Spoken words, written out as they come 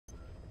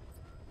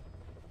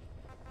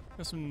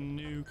Got some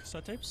new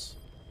cassette tapes.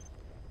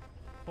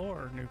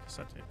 4 new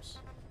cassette tapes.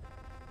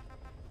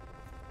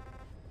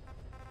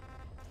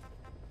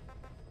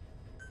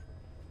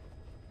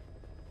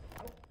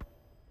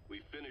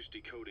 We finished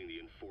decoding the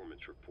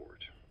informant's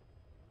report.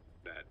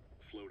 That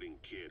floating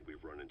kid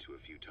we've run into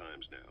a few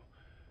times now.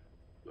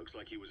 Looks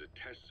like he was a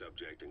test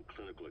subject in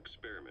clinical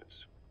experiments.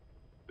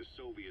 The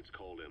Soviets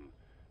called him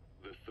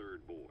the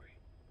Third Boy.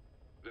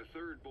 The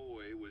Third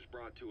Boy was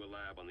brought to a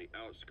lab on the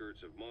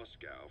outskirts of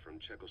Moscow from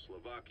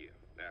Czechoslovakia,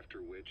 after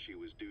which he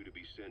was due to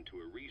be sent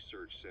to a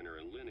research center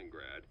in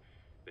Leningrad,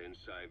 then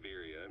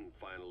Siberia, and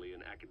finally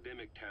an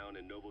academic town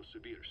in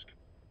Novosibirsk.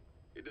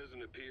 It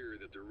doesn't appear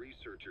that the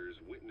researchers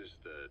witnessed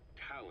the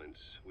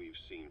talents we've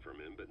seen from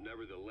him, but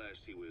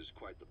nevertheless he was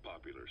quite the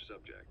popular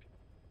subject.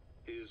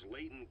 His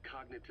latent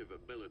cognitive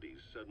abilities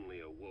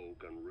suddenly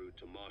awoke en route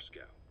to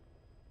Moscow.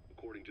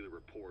 According to the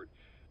report,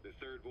 the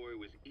Third Boy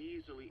was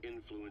easily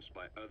influenced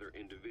by other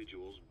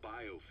individuals'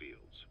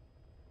 biofields.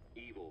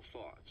 Evil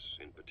thoughts,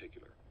 in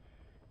particular.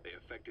 They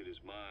affected his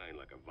mind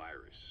like a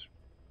virus.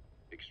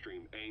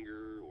 Extreme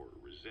anger or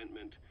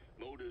resentment,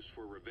 motives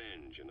for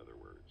revenge, in other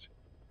words.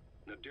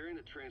 Now, during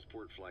the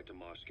transport flight to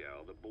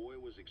Moscow, the boy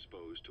was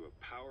exposed to a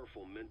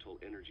powerful mental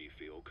energy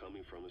field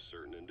coming from a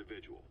certain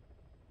individual.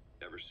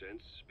 Ever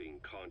since, being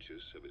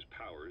conscious of his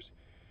powers,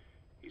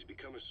 he's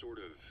become a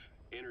sort of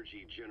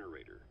energy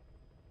generator.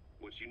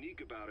 What's unique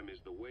about him is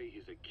the way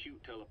his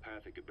acute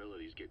telepathic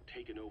abilities get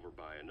taken over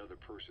by another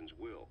person's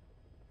will.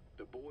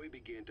 The boy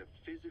began to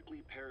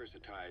physically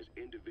parasitize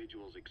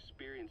individuals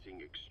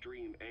experiencing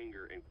extreme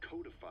anger and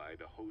codify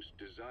the host's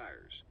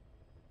desires.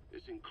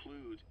 This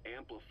includes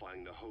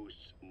amplifying the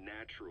host's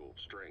natural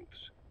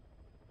strengths.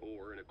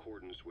 Or, in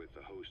accordance with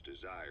the host's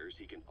desires,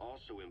 he can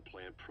also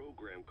implant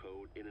program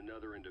code in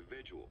another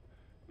individual,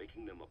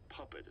 making them a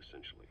puppet,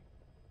 essentially.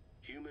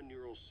 Human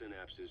neural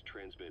synapses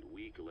transmit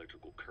weak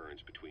electrical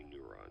currents between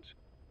neurons.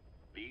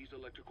 These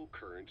electrical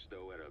currents,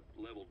 though at a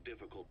level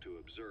difficult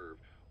to observe,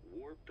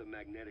 warp the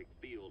magnetic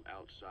field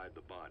outside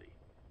the body.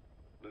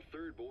 The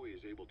Third Boy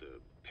is able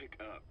to pick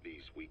up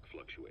these weak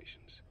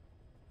fluctuations.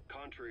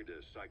 Contrary to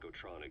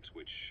psychotronics,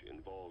 which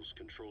involves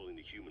controlling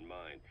the human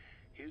mind,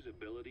 his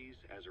abilities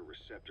as a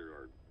receptor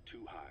are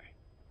too high.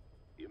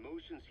 The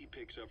emotions he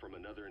picks up from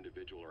another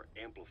individual are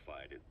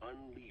amplified and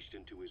unleashed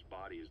into his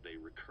body as they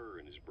recur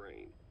in his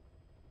brain.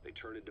 They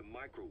turn into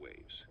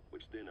microwaves,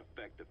 which then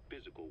affect the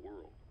physical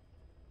world,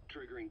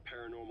 triggering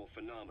paranormal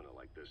phenomena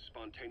like the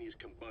spontaneous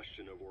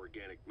combustion of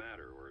organic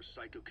matter or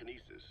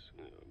psychokinesis,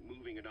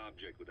 moving an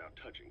object without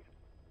touching it.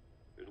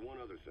 There's one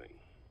other thing.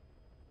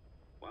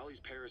 While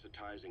he's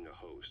parasitizing a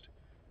host,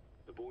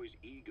 the boy's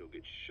ego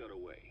gets shut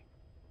away,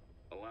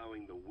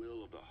 allowing the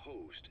will of the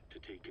host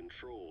to take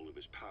control of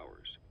his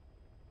powers,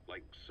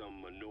 like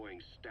some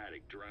annoying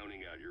static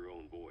drowning out your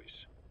own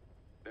voice.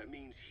 That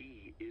means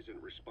he isn't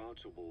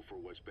responsible for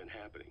what's been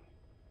happening.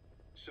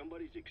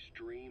 Somebody's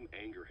extreme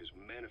anger has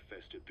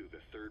manifested through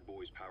the Third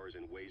Boy's powers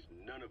in ways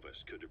none of us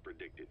could have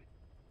predicted,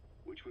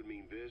 which would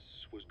mean this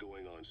was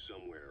going on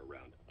somewhere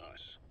around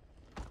us.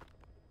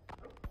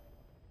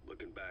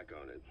 Looking back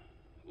on it,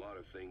 a lot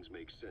of things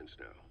make sense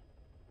now.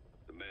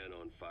 The man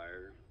on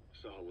fire,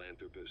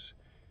 Sahelanthropus,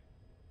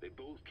 they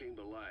both came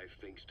to life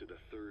thanks to the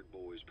Third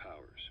Boy's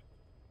powers.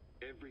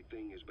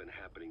 Everything has been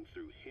happening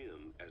through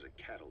him as a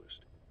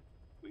catalyst.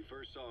 We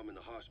first saw him in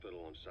the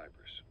hospital on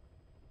Cyprus.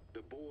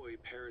 The boy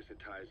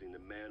parasitizing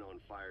the man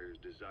on fire's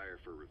desire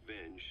for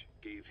revenge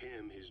gave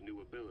him his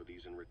new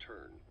abilities in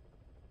return.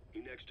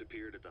 He next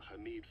appeared at the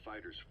Hamid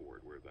Fighters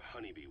Fort where the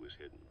honeybee was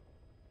hidden.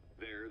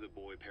 There, the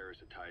boy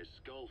parasitized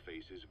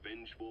Skullface's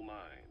vengeful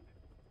mind.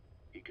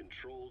 He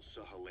controlled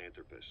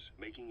Sahelanthropus,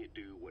 making it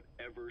do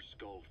whatever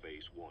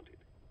Skullface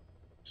wanted.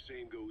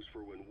 Same goes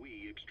for when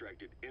we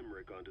extracted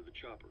Emmerich onto the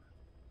chopper.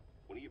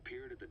 When he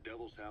appeared at the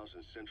Devil's House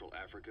in Central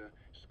Africa,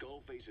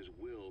 Skullface's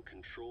will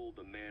controlled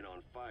the man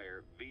on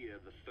fire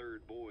via the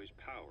Third Boy's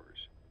powers.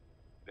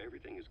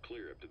 Everything is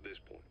clear up to this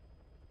point.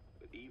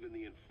 But even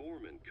the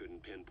informant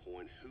couldn't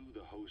pinpoint who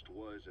the host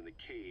was in the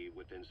cave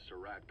within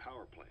Serac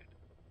power plant.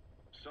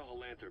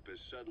 Sahelanthropus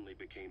suddenly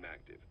became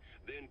active,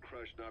 then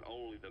crushed not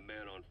only the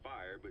man on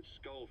fire, but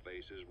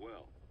Skullface as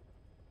well.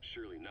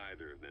 Surely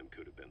neither of them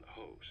could have been the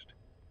host.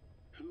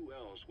 Who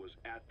else was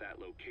at that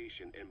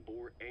location and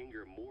bore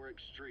anger more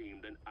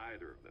extreme than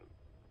either of them?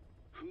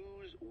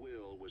 Whose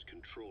will was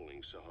controlling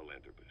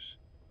Sahelanthropus?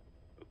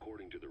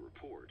 According to the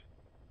report,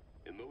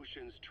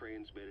 emotions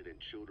transmitted in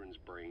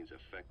children's brains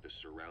affect the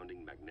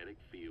surrounding magnetic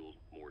field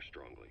more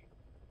strongly.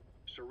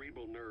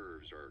 Cerebral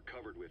nerves are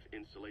covered with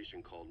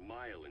insulation called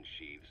myelin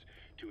sheaths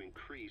to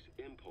increase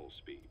impulse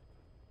speed.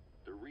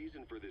 The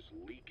reason for this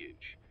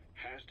leakage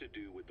has to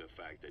do with the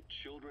fact that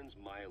children's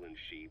myelin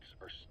sheaths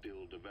are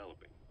still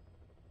developing.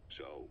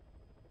 So,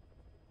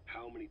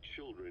 how many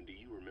children do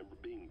you remember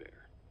being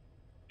there?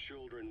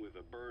 Children with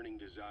a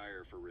burning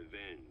desire for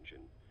revenge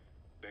and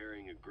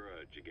bearing a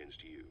grudge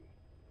against you.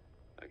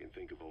 I can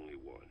think of only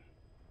one.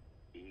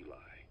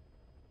 Eli.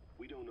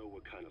 We don't know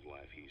what kind of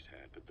life he's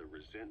had, but the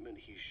resentment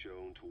he's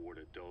shown toward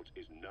adults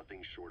is nothing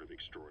short of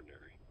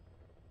extraordinary.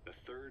 The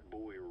third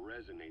boy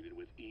resonated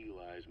with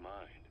Eli's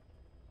mind.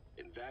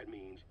 And that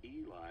means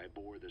Eli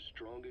bore the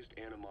strongest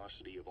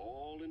animosity of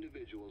all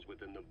individuals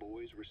within the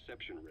boy's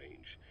reception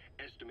range,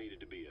 estimated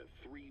to be a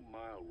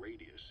 3-mile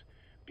radius,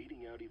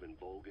 beating out even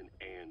Volgan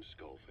and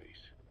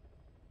Skullface.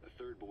 The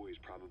third boy has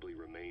probably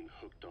remained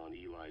hooked on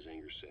Eli's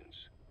anger since.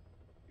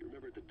 You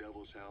remember at the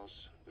Devil's House,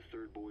 the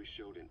third boy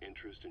showed an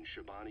interest in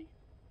Shabani?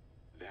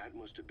 That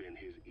must have been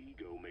his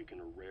ego making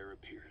a rare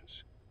appearance.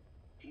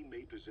 He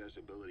may possess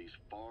abilities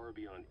far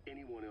beyond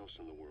anyone else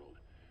in the world,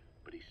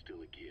 but he's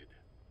still a kid.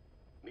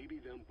 Maybe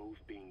them both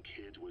being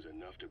kids was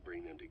enough to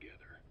bring them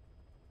together.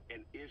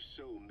 And if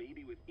so,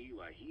 maybe with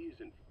Eli, he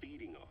isn't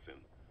feeding off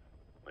him,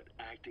 but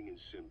acting in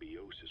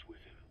symbiosis with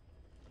him.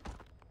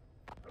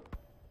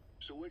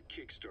 So what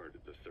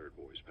kick-started the third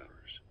boy's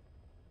powers?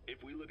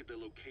 If we look at the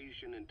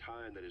location and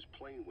time that his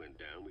plane went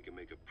down, we can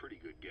make a pretty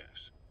good guess.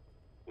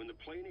 When the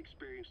plane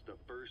experienced the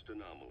first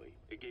anomaly,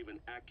 it gave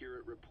an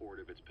accurate report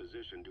of its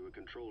position to a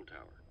control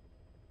tower,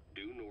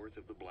 due north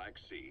of the Black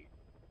Sea,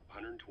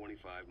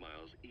 125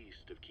 miles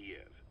east of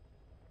Kiev.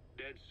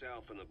 Dead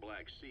south on the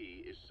Black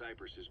Sea is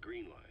Cyprus's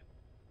Green Line.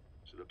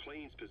 So the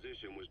plane's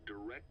position was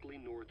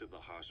directly north of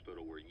the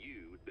hospital where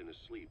you'd been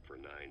asleep for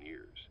 9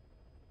 years.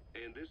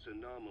 And this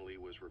anomaly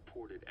was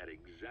reported at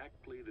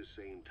exactly the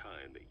same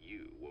time that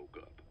you woke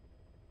up.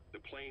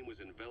 The plane was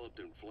enveloped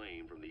in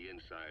flame from the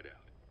inside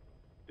out.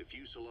 The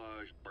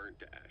fuselage burnt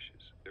to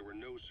ashes. There were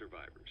no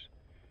survivors,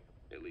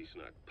 at least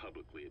not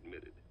publicly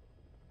admitted.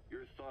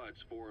 Your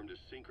thoughts formed a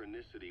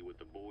synchronicity with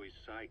the boy's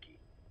psyche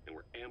and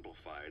were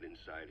amplified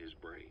inside his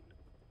brain.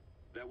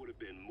 That would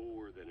have been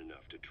more than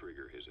enough to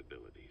trigger his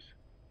abilities.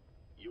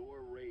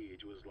 Your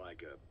rage was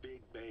like a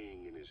big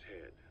bang in his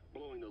head,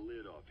 blowing the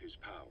lid off his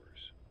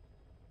powers.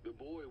 The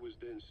boy was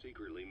then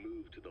secretly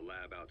moved to the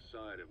lab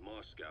outside of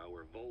Moscow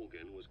where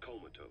Volgan was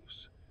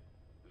comatose.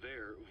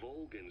 There,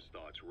 Volgan's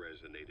thoughts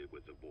resonated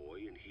with the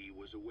boy and he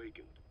was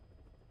awakened.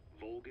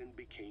 Volgan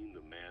became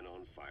the man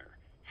on fire,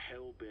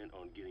 hell-bent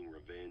on getting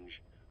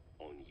revenge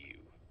on you.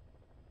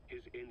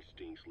 His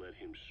instincts led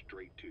him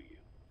straight to you.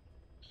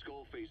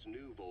 Skullface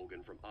knew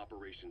Volgan from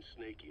Operation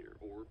Snake Eater,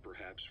 or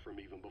perhaps from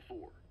even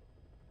before.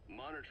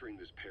 Monitoring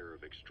this pair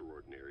of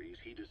extraordinaries,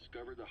 he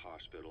discovered the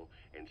hospital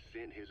and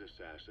sent his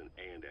assassin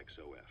and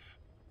XOF.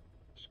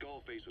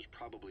 Skullface was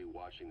probably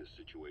watching the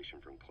situation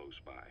from close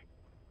by.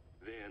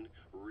 Then,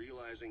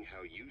 realizing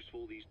how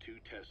useful these two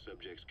test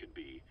subjects could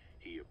be,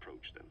 he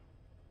approached them.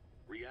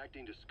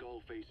 Reacting to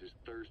Skullface's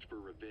thirst for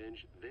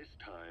revenge, this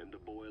time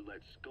the boy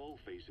let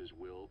Skullface's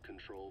will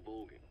control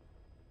Volgan.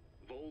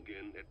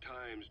 Volgan, at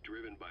times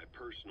driven by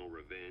personal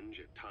revenge,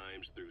 at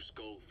times through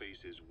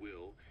Skullface's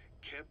will,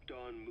 kept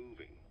on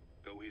moving,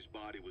 though his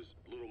body was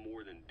little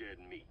more than dead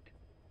meat.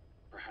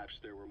 Perhaps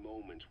there were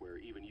moments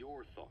where even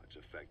your thoughts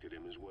affected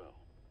him as well.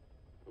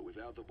 But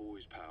without the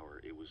boy's power,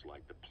 it was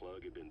like the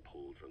plug had been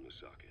pulled from the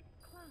socket.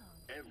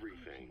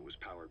 Everything was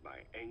powered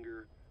by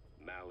anger,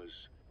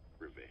 malice,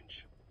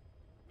 revenge.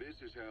 This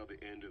is how the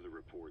end of the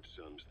report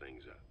sums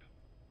things up.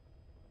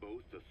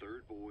 Both the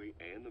third boy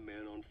and the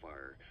man on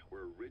fire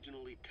were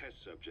originally test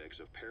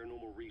subjects of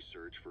paranormal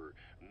research for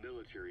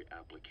military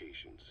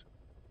applications,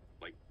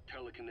 like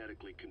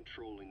telekinetically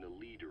controlling the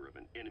leader of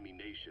an enemy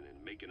nation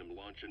and making him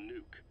launch a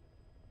nuke,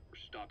 or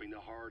stopping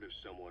the heart of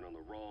someone on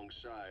the wrong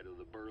side of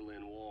the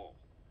Berlin Wall,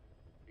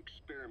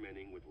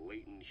 experimenting with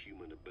latent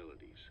human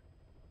abilities.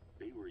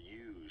 They were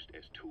used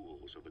as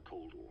tools of the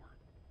Cold War.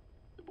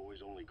 The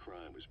boy's only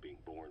crime was being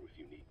born with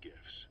unique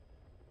gifts.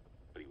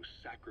 But he was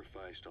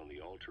sacrificed on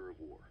the altar of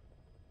war.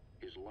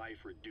 His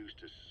life reduced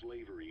to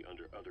slavery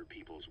under other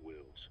people's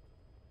wills.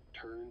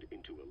 Turned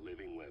into a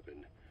living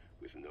weapon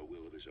with no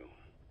will of his own.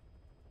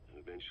 And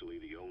eventually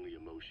the only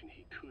emotion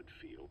he could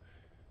feel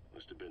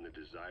must have been the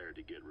desire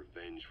to get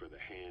revenge for the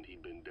hand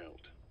he'd been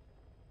dealt.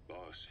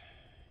 Boss,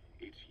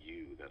 it's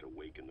you that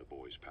awakened the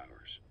boy's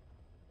powers.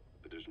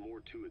 But there's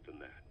more to it than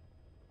that.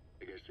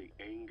 I guess the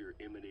anger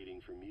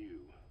emanating from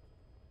you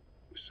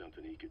was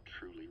something he could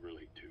truly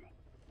relate to.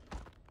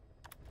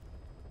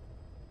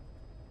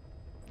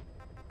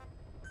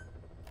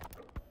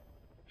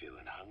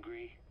 Feeling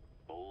hungry,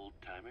 old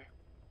timer?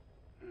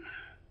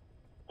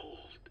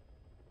 Old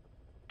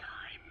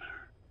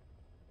timer.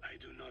 I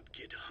do not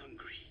get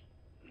hungry,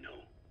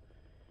 no.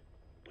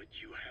 But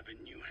you have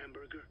a new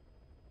hamburger?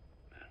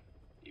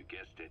 You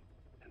guessed it.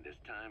 And this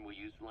time we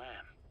used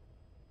lamb.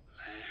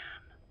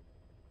 Lamb.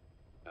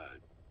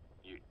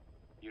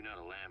 You're not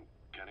a lamb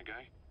kind of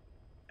guy?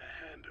 A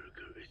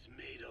hamburger is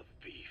made of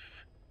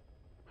beef.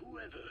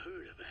 Whoever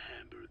heard of a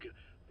hamburger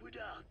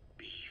without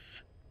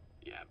beef?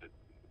 Yeah, but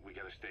we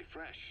gotta stay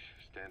fresh,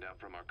 stand out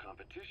from our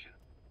competition.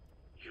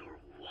 You're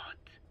what?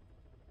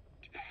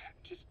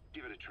 Just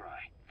give it a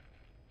try.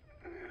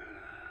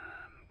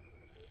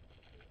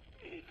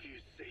 If you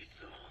say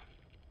so.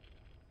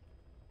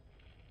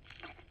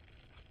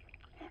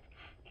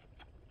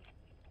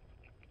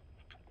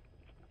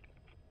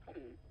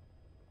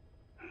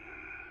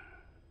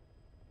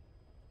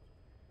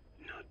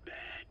 Not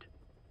bad.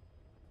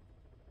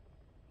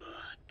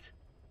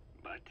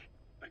 But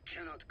But I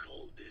cannot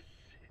call this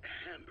a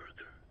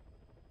hamburger.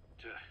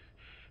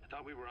 I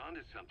thought we were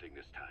onto something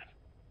this time.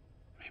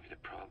 Maybe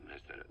the problem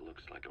is that it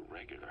looks like a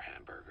regular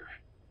hamburger.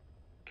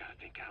 Gotta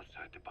think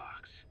outside the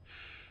box.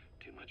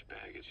 Too much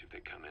baggage if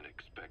they come in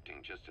expecting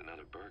just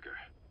another burger.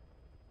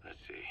 Let's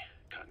see.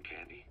 Cotton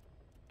candy?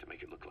 To make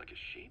it look like a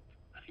sheep?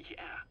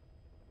 Yeah.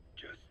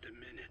 Just a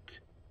minute.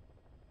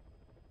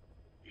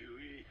 You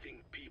really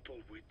think people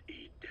would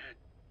eat that?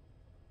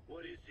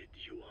 What is it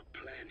you are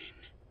planning?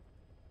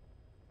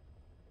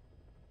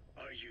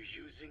 Are you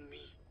using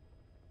me?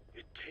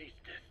 A taste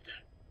tester?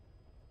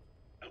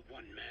 A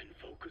one-man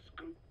focus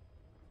group?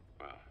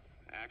 Well,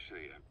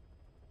 actually, I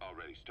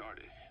already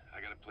started.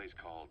 I got a place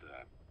called,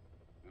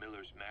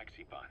 Miller's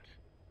Maxi Buns.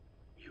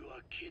 You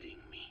are kidding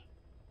me.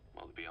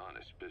 Well, to be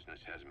honest, business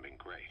hasn't been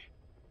great.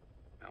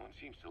 No one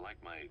seems to like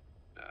my,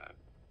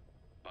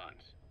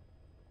 buns.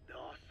 The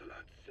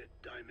Ocelot said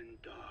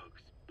Diamond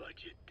Dog's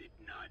budget did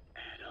not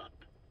add up.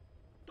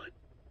 But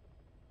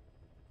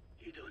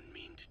you don't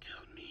mean to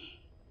tell me.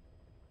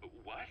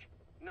 What?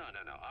 No.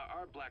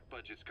 Our black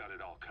budget's got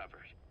it all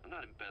covered. I'm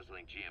not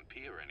embezzling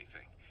GMP or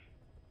anything.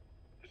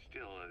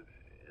 Still,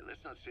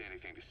 let's not say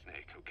anything to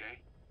Snake, okay?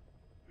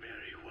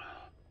 Very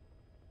well.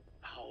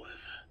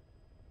 However,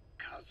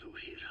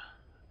 Kazuhira,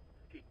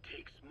 it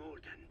takes more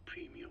than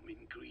premium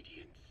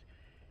ingredients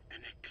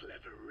and a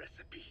clever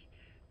recipe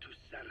to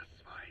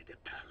satisfy the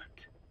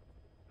palate.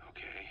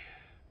 Okay.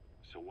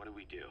 So what do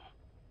we do?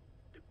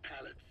 The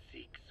palate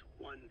seeks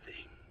one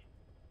thing.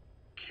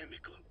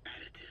 Chemical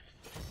additives.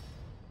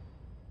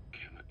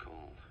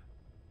 Chemical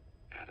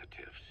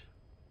additives.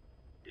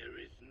 There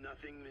is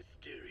nothing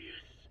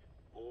mysterious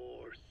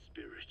or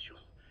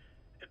spiritual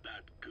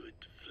about good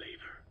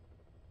flavor.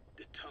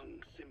 The tongue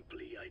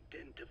simply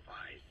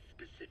identifies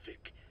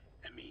specific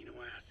amino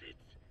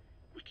acids,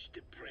 which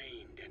the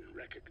brain then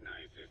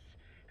recognizes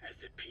as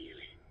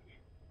appealing.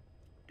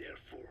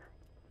 Therefore,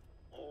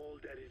 all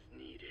that is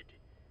needed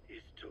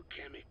is to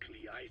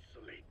chemically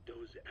isolate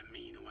those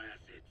amino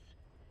acids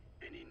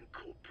and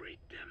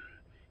incorporate them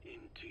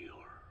into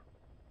your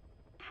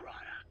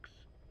products.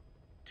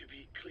 To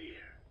be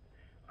clear,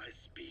 I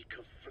speak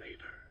of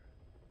flavor.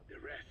 The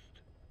rest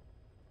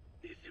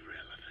is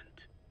irrelevant.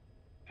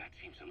 That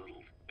seems a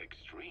little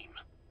extreme.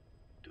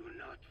 Do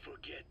not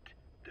forget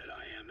that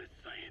I am a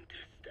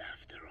scientist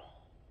after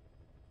all.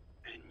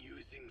 And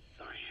using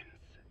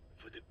science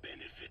for the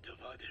benefit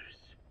of others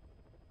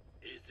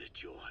is a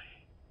joy.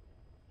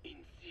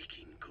 In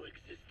seeking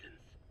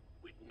coexistence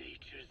with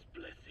nature's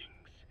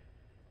blessings,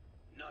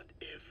 not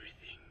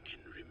everything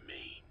can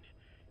remain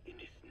in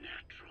its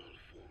natural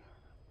form.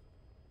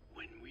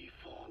 When we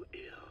fall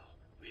ill,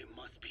 we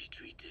must be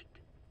treated.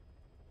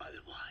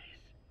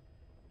 Otherwise,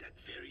 that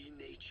very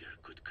nature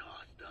could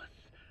cost us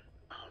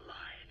our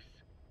lives.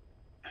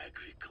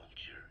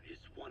 Agriculture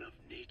is one of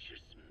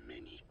nature's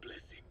many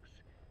blessings.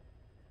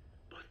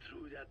 But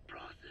through that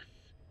process,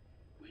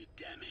 we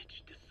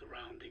damage the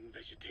surrounding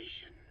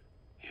vegetation.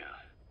 Yeah.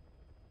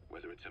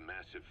 Whether it's a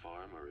massive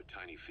farm or a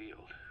tiny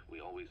field, we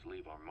always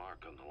leave our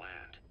mark on the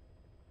land.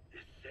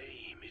 The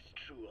same is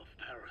true of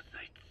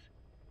parasites.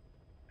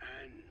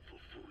 And for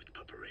food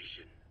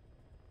preparation.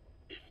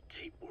 If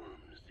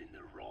tapeworms in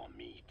the raw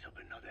meat of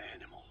another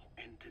animal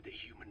enter the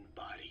human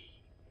body,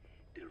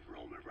 they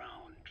roam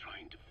around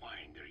trying to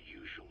find their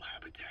usual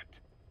habitat.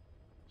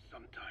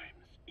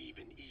 Sometimes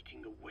even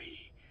eating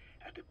away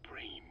at the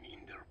brain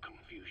in their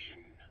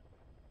confusion.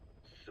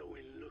 So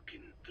in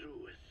looking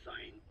through a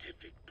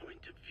scientific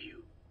point of view,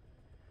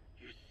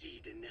 you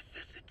see the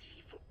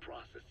necessity for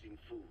processing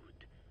food.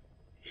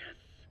 Yes,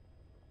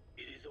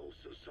 it is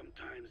also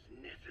sometimes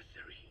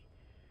necessary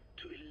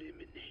to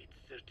eliminate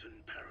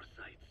certain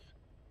parasites,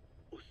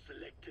 or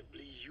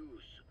selectively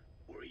use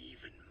or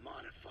even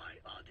modify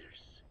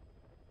others.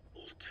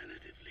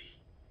 Alternatively,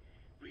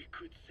 we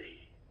could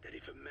say that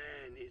if a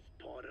man is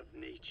part of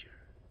nature,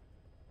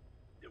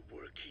 the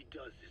work he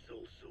does is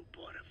also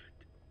part of it.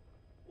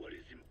 What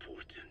is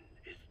important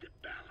is the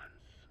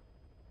balance.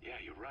 Yeah,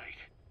 you're right.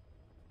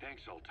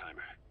 Thanks,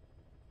 old-timer.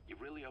 You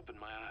really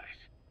opened my eyes.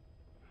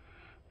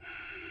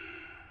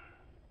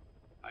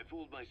 I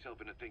fooled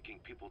myself into thinking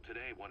people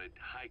today wanted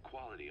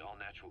high-quality,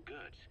 all-natural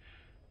goods.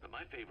 But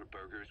my favorite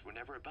burgers were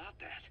never about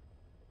that.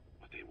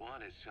 What they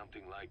want is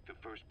something like the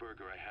first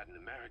burger I had in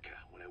America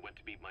when I went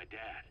to meet my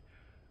dad.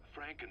 A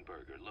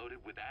Frankenburger loaded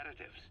with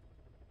additives.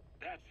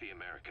 That's the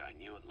America I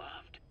knew and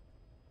loved.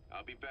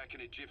 I'll be back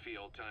in a jiffy,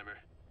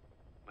 old-timer.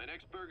 My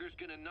next burger's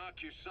gonna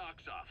knock your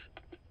socks off.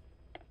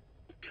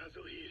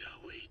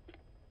 Kazuhira, wait.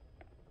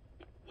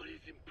 What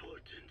is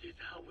important is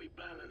how we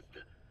balance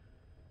the...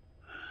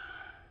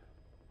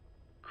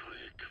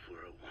 quick for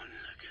a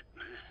one-legged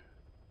man.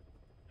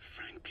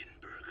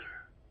 Frankenburger.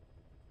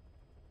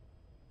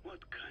 What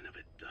kind of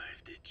a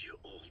dive did your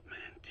old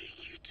man take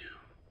you to?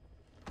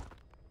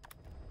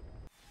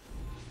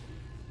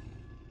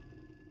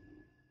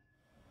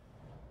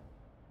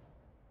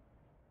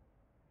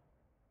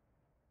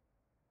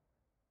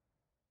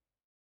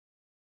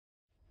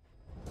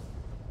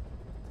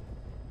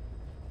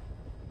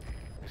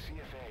 The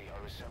CFA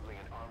are assembling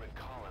an armored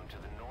column to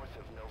the north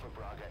of Nova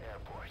Braga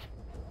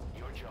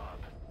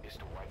is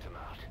to wipe them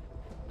out.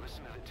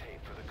 Listen to the tape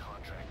for the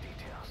contract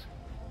details.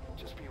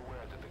 Just be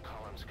aware that the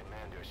column's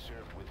commander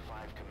served with 5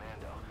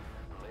 Commando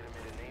and later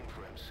made a name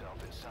for himself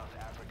in South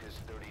Africa's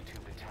 32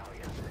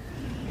 Battalion.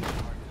 He's a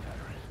hardened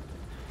veteran,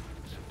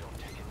 so don't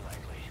take it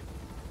lightly.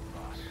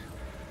 Boss,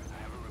 I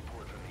have a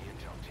report from the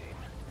intel team.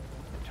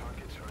 The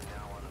targets are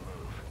now on the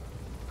move.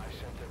 I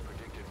sent their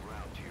predicted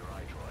route to your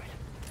iDroid.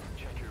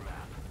 Check your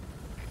map.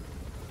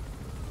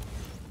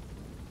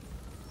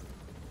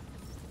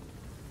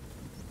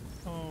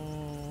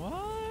 Oh,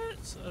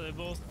 what? So they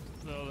both,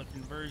 though, they're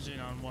converging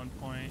on one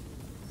point,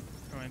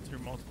 going through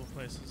multiple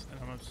places, and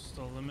I'm gonna just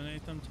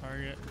eliminate them.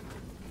 Target.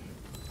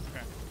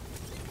 Okay.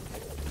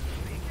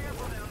 Be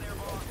careful down there,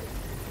 boss.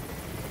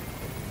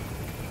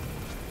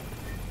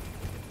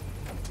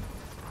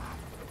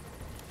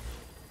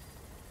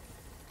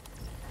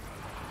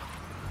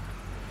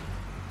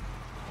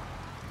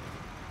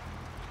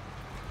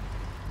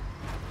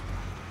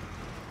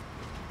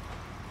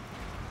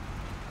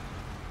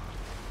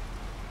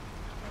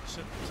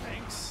 Shit,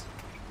 tanks.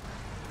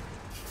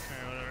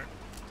 Okay, whatever.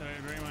 Did I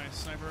bring my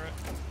sniper it?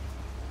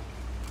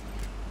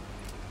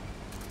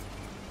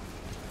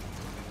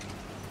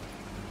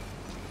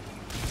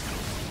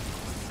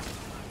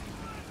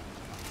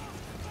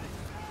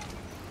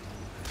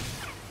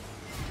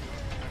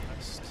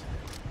 Missed.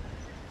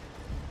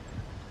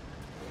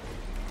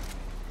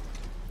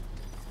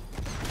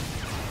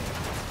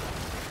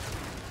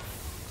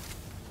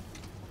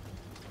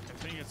 I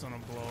think it's gonna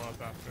blow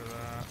up after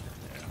that.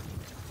 Yeah.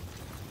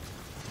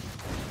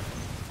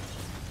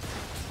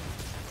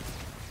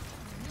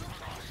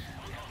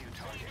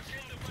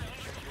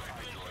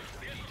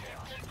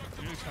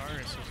 New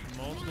targets with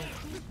multiple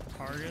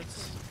targets.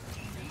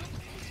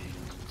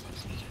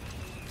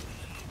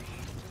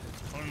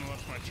 I wouldn't have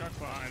left my truck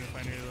behind if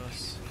I knew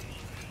this.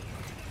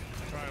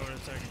 I probably would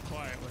have taken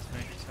quiet with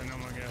me, because I know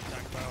I'm gonna get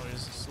attacked by all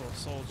these little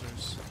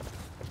soldiers.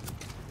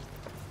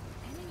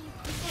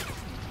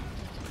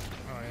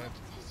 Oh yeah.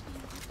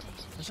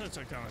 I should have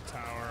took down the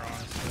tower,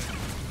 honestly.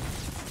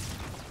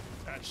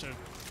 That should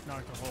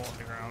knock a hole in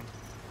the ground.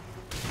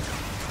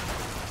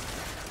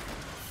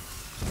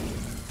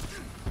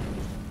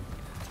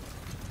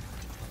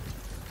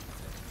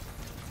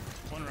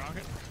 One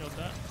rocket, killed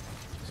that.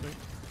 Sweet.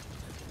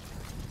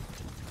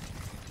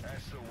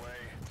 That's the way.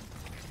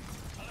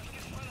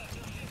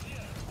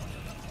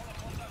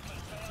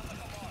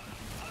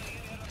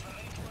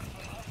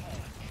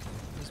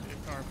 Please be a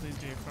car, please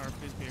be a car,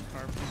 please be a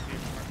car, please be a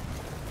car.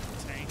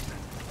 Tank.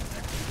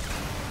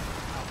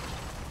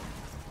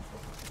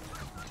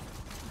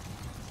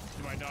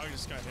 Dude, my dog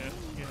just got hit.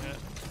 Get hit? I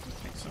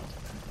think so.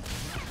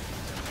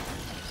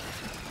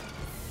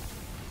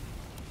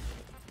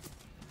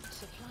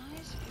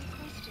 Supplies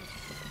requested.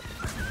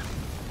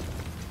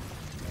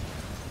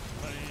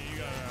 Buddy, you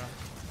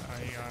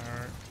got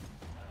hurt.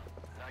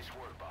 Nice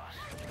work, boss.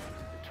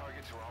 The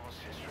targets are almost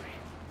history.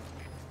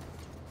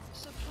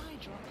 Supply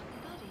drop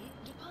buddy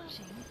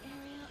departing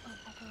area of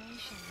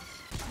operations.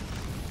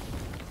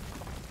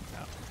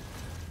 Yeah.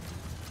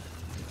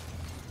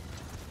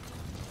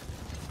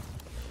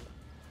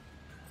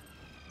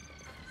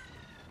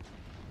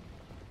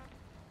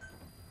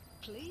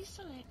 Please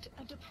select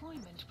a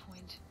deployment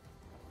point.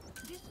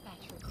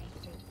 Dispatch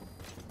requested.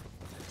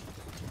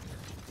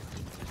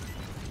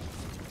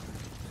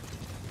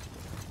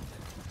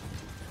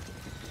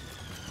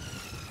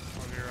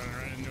 I'll be running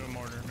right into a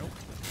mortar. Nope.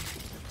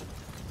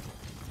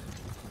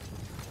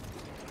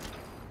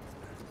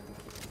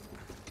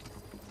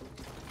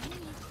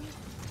 Enemy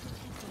presence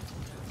detected.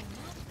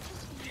 The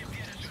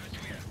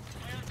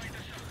map has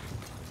been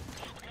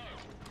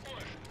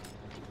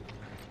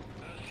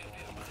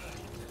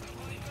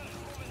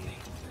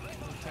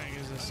What tank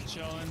is this?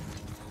 Chilling.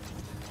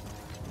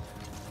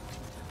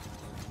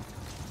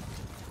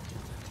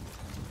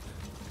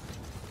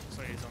 Looks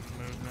like he's on the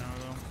move now,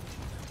 though.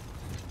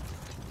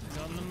 He's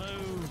on the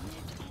move.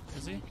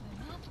 Is he?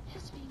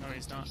 No,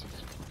 he's not.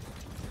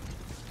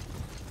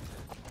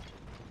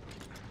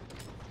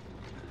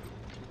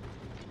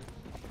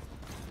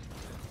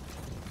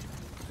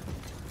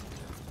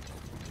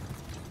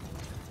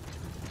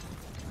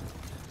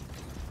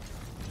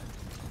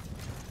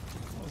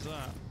 What was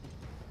that?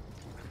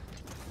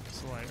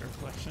 It's a light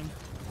reflection.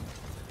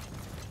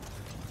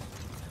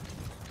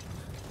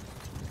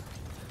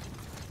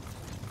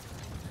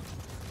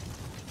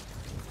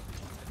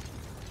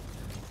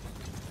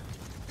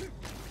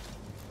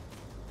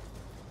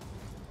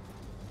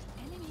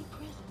 Enemy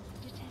presence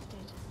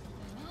detected.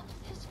 The map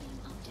has been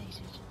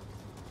updated.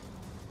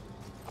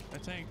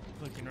 That tank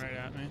looking right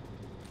at me.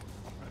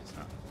 No, it's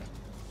not.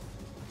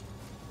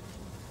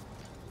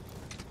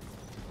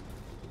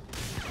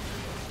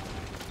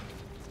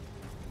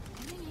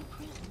 Enemy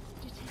presence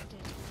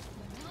detected.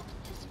 The map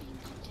has been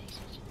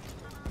updated.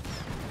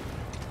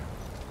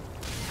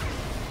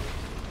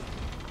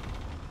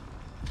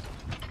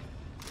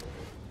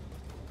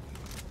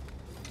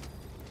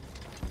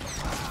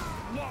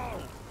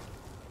 Whoa!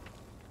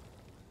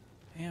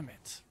 Damn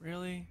it.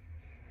 Really?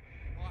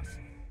 Boss,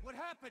 what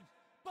happened?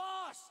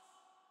 Boss!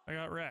 I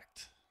got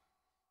wrecked.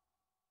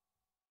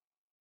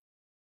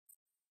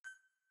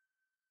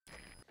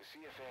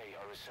 CFA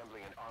are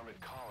assembling an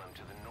armored column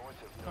to the north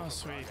of Oh, Nova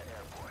sweet. Braga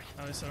Airport.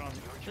 At least I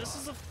don't. This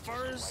is the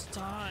first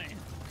time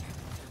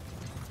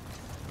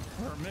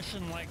for a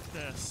mission like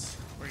this,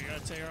 where you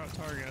gotta take out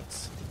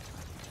targets,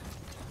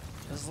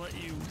 has let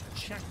you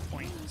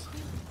checkpoint.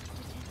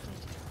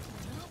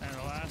 And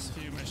the last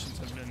few missions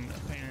have been a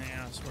pain in the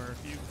ass, where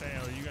if you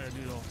fail, you gotta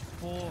do the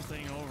whole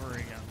thing over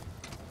again.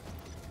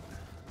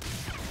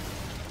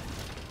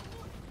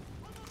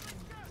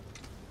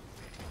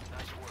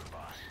 Nice work,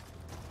 boss.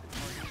 The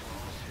targets are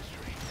almost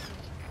history.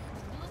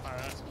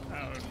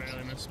 That would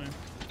barely miss me.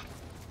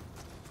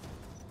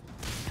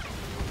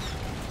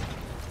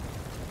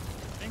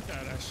 I think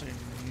that actually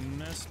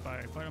missed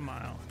by quite a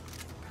mile.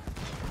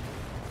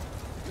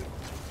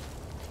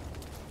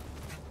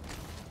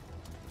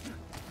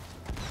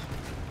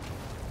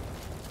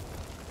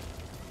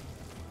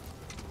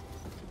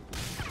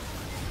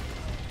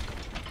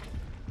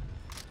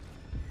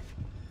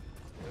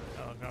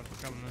 Helicopter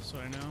coming this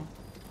way now.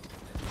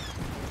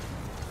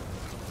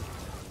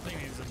 Thing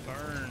needs a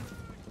burn.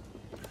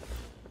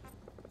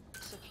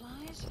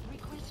 Supplies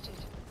requested.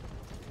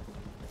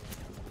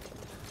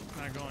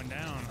 Not going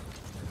down.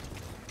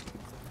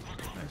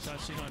 I thought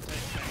she's gonna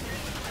take things.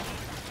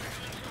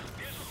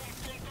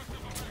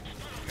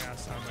 Yeah,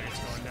 sounds like it's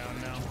going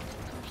down now.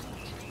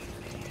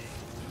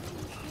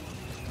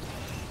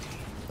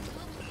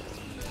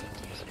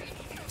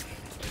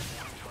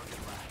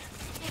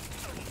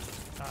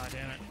 Ah,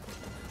 damn it.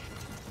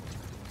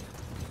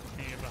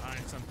 Need to get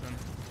behind something.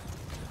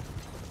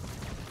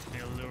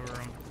 Need to lure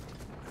him.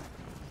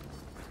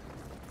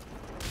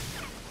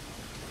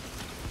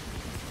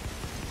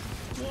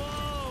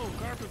 Whoa!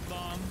 Carpet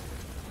bomb.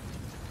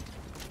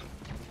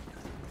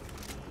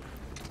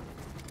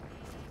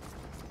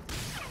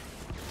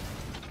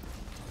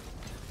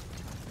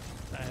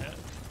 That hit.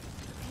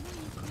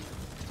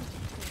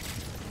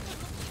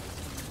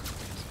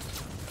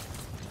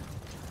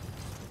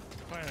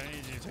 Wait, I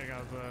need you to take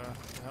out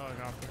the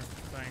helicopter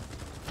thing.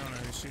 I don't know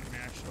who's shooting me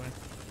actually.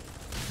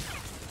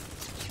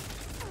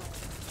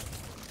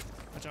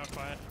 Watch out,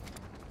 quiet.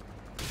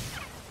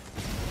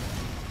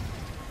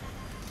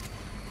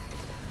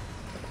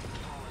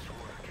 Flawless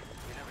work.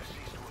 You never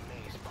cease to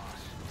amaze,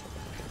 boss.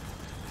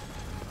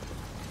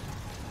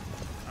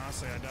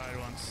 Honestly, I died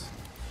once.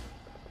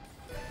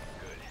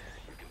 Good.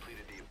 You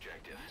completed the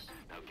objective.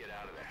 Now get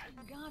out of there.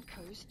 Guard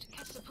post.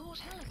 Support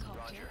helicopter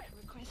Roger.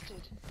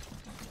 requested.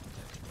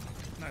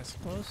 Nice,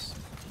 close.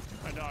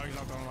 My dog's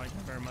not gonna like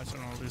me very much. I'm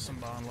gonna lose some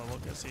bond level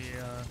because he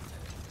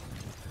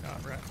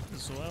got wrecked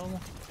as well.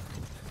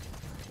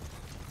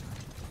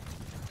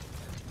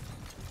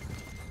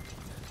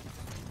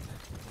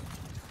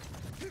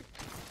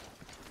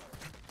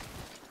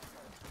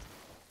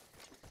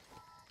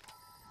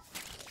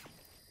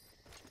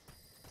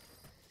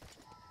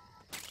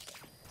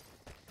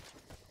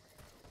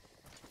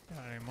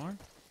 Got any more?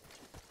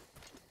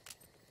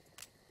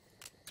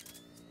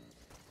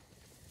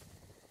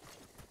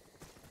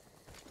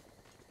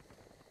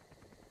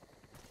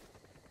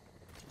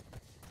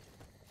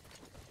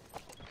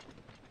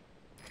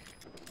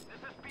 This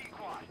is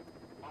B-Quad.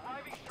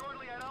 Arriving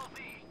shortly at LZ.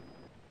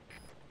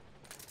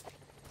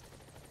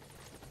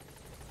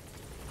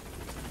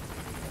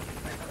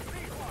 This is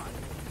B-Quad.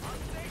 On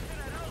station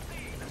at LZ.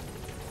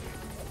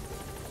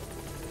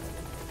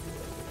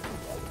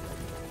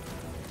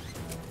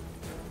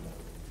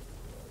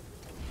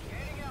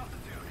 Gaining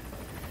altitude.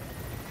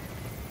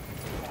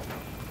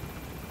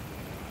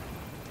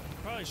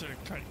 Probably should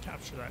have tried to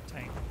capture that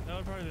tank. That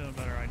would probably be a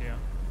better idea.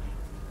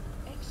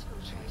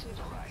 Exfiltrated.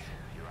 All right,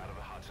 you're out of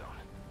the hot zone.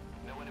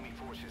 No enemy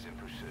forces in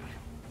pursuit.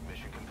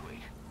 Mission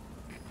complete.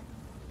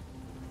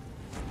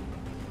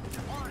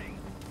 Warning!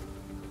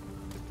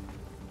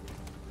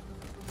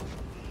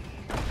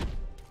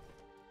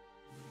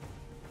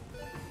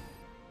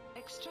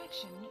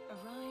 Extraction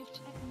arrived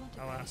at Mother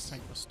That last Base.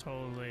 tank was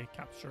totally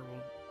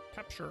capturable.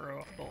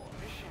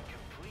 Mission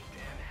complete,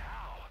 and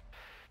how?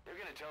 They're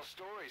gonna tell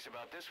stories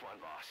about this one,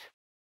 boss.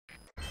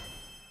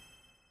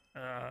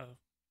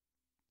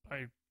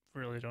 I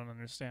really don't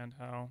understand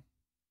how.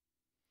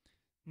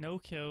 No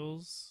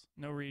kills,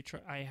 no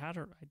retry. I had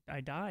her.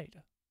 I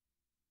died.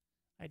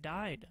 I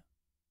died.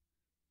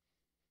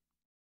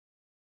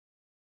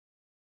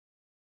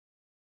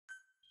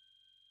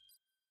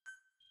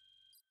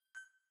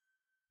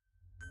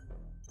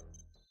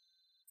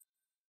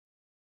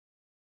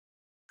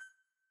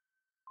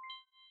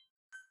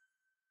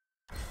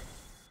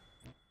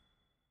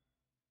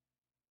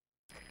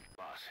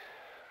 Boss,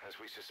 as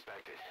we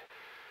suspected,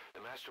 the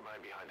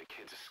mastermind behind the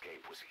kid's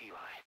escape was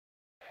Eli.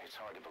 It's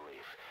hard to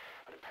believe,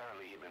 but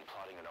apparently he'd been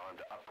plotting an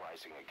armed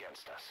uprising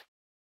against us.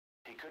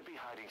 He could be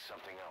hiding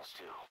something else,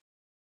 too.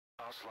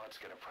 Ocelot's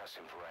gonna press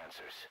him for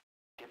answers.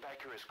 Get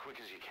back here as quick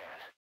as you can.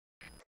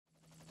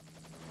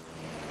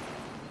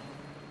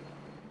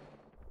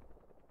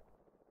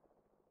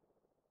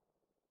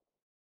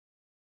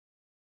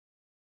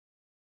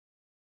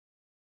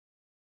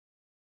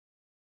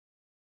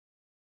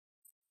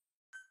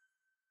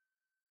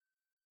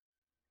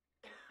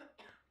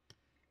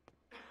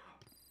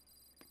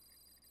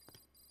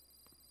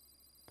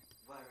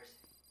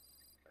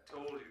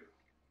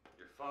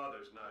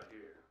 father's not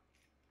here.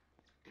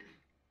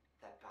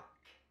 They're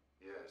back.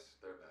 Yes,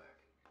 they're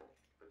back.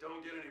 But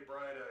don't get any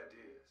bright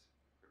ideas.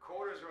 Your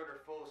quarters are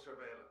under full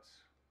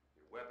surveillance.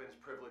 Your weapons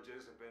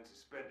privileges have been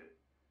suspended.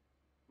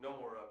 No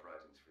more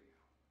uprisings for you.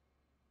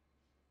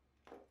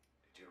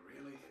 Did you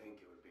really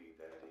think it would be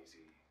that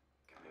easy,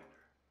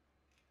 Commander?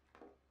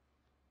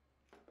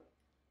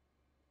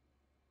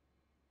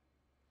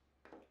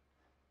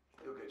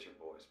 You'll get your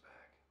boys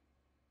back.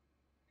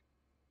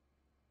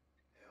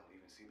 Hell,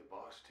 even see the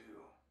boss,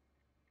 too.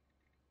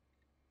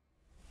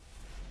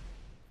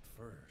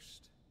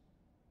 First,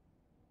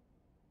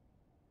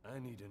 I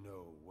need to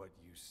know what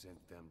you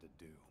sent them to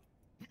do.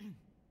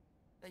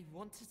 They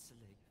wanted to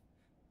leave.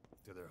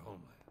 To their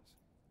homelands.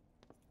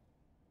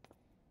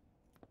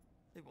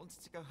 They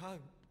wanted to go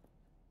home.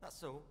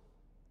 That's all.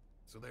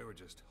 So they were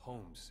just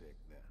homesick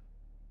then?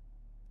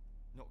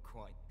 Not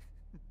quite.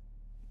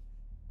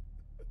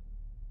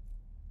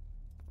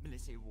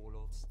 Military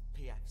warlords,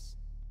 PFs,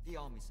 the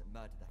armies that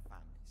murdered their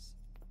families.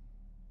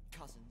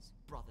 Cousins,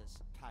 brothers,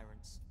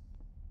 parents.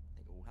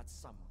 They all had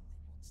someone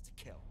they wanted to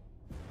kill.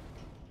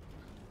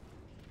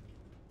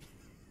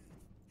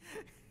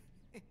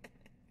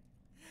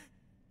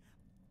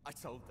 I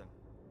told them,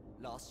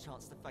 last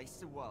chance to face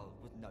the world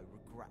with no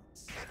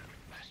regrets.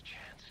 Last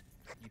chance.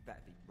 You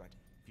better be ready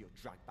for your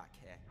drag back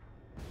here.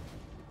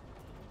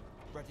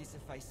 Ready to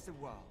face the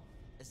world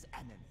as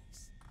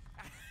enemies.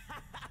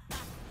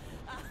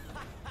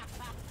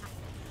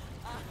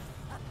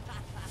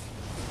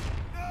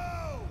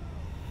 No!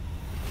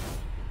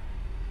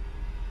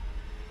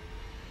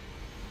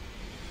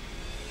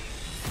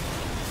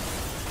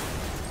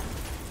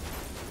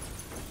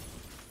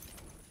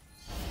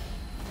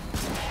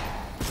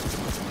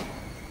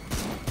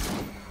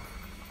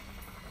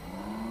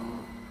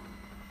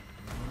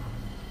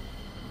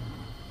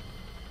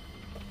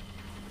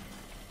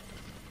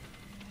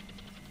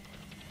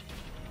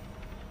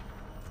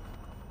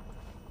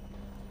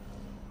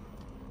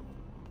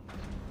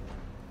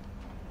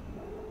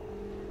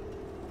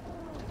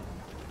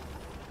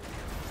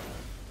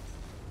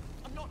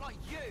 I'm not like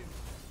you!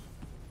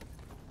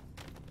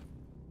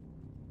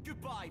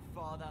 Goodbye,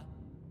 Father.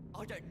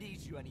 I don't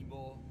need you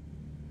anymore.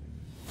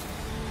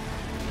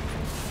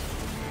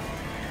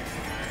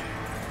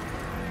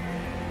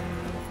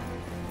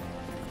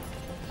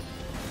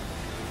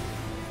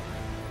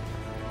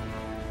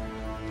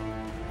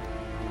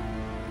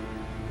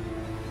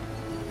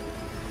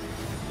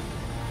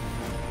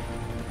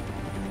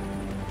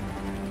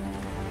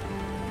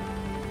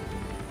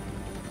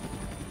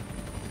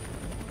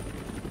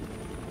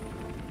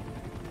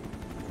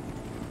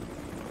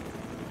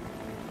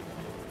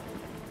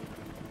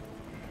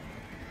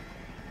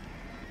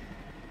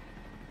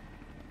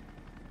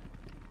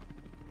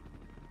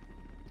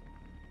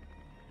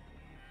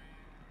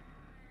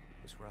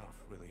 Was Ralph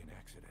really an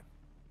accident?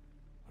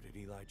 Or did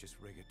Eli just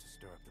rig it to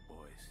stir up the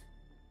boys?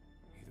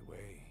 Either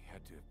way, he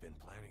had to have been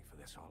planning for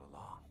this all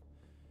along.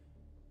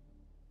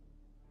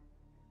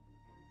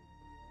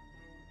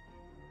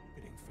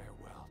 Bidding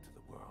farewell to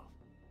the world.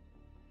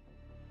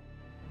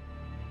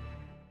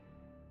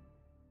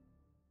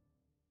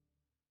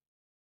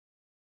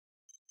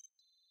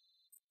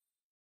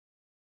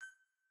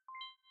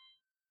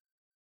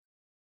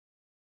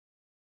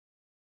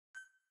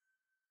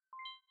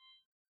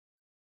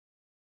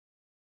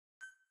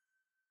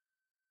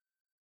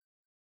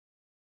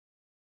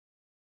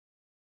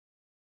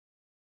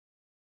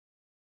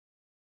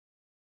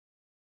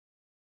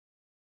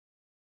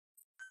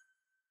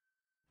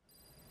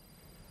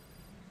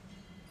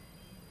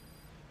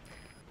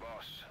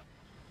 Boss,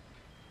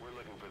 we're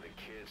looking for the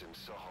kids in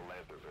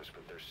Sahelanthropus,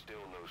 but there's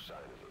still no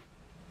sign of them.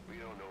 We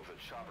don't know if the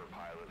chopper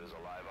pilot is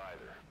alive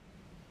either.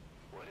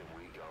 What have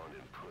we gone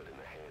and put in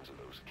the hands of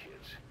those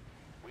kids?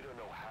 We don't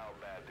know how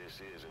bad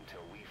this is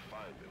until we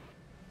find them.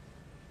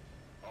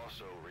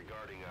 Also,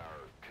 regarding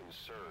our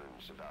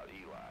concerns about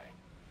Eli,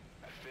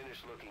 I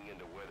finished looking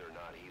into whether or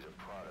not he's a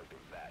product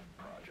of that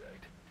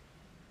project.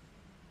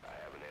 I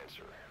have an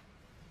answer.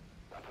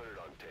 I put it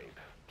on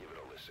tape.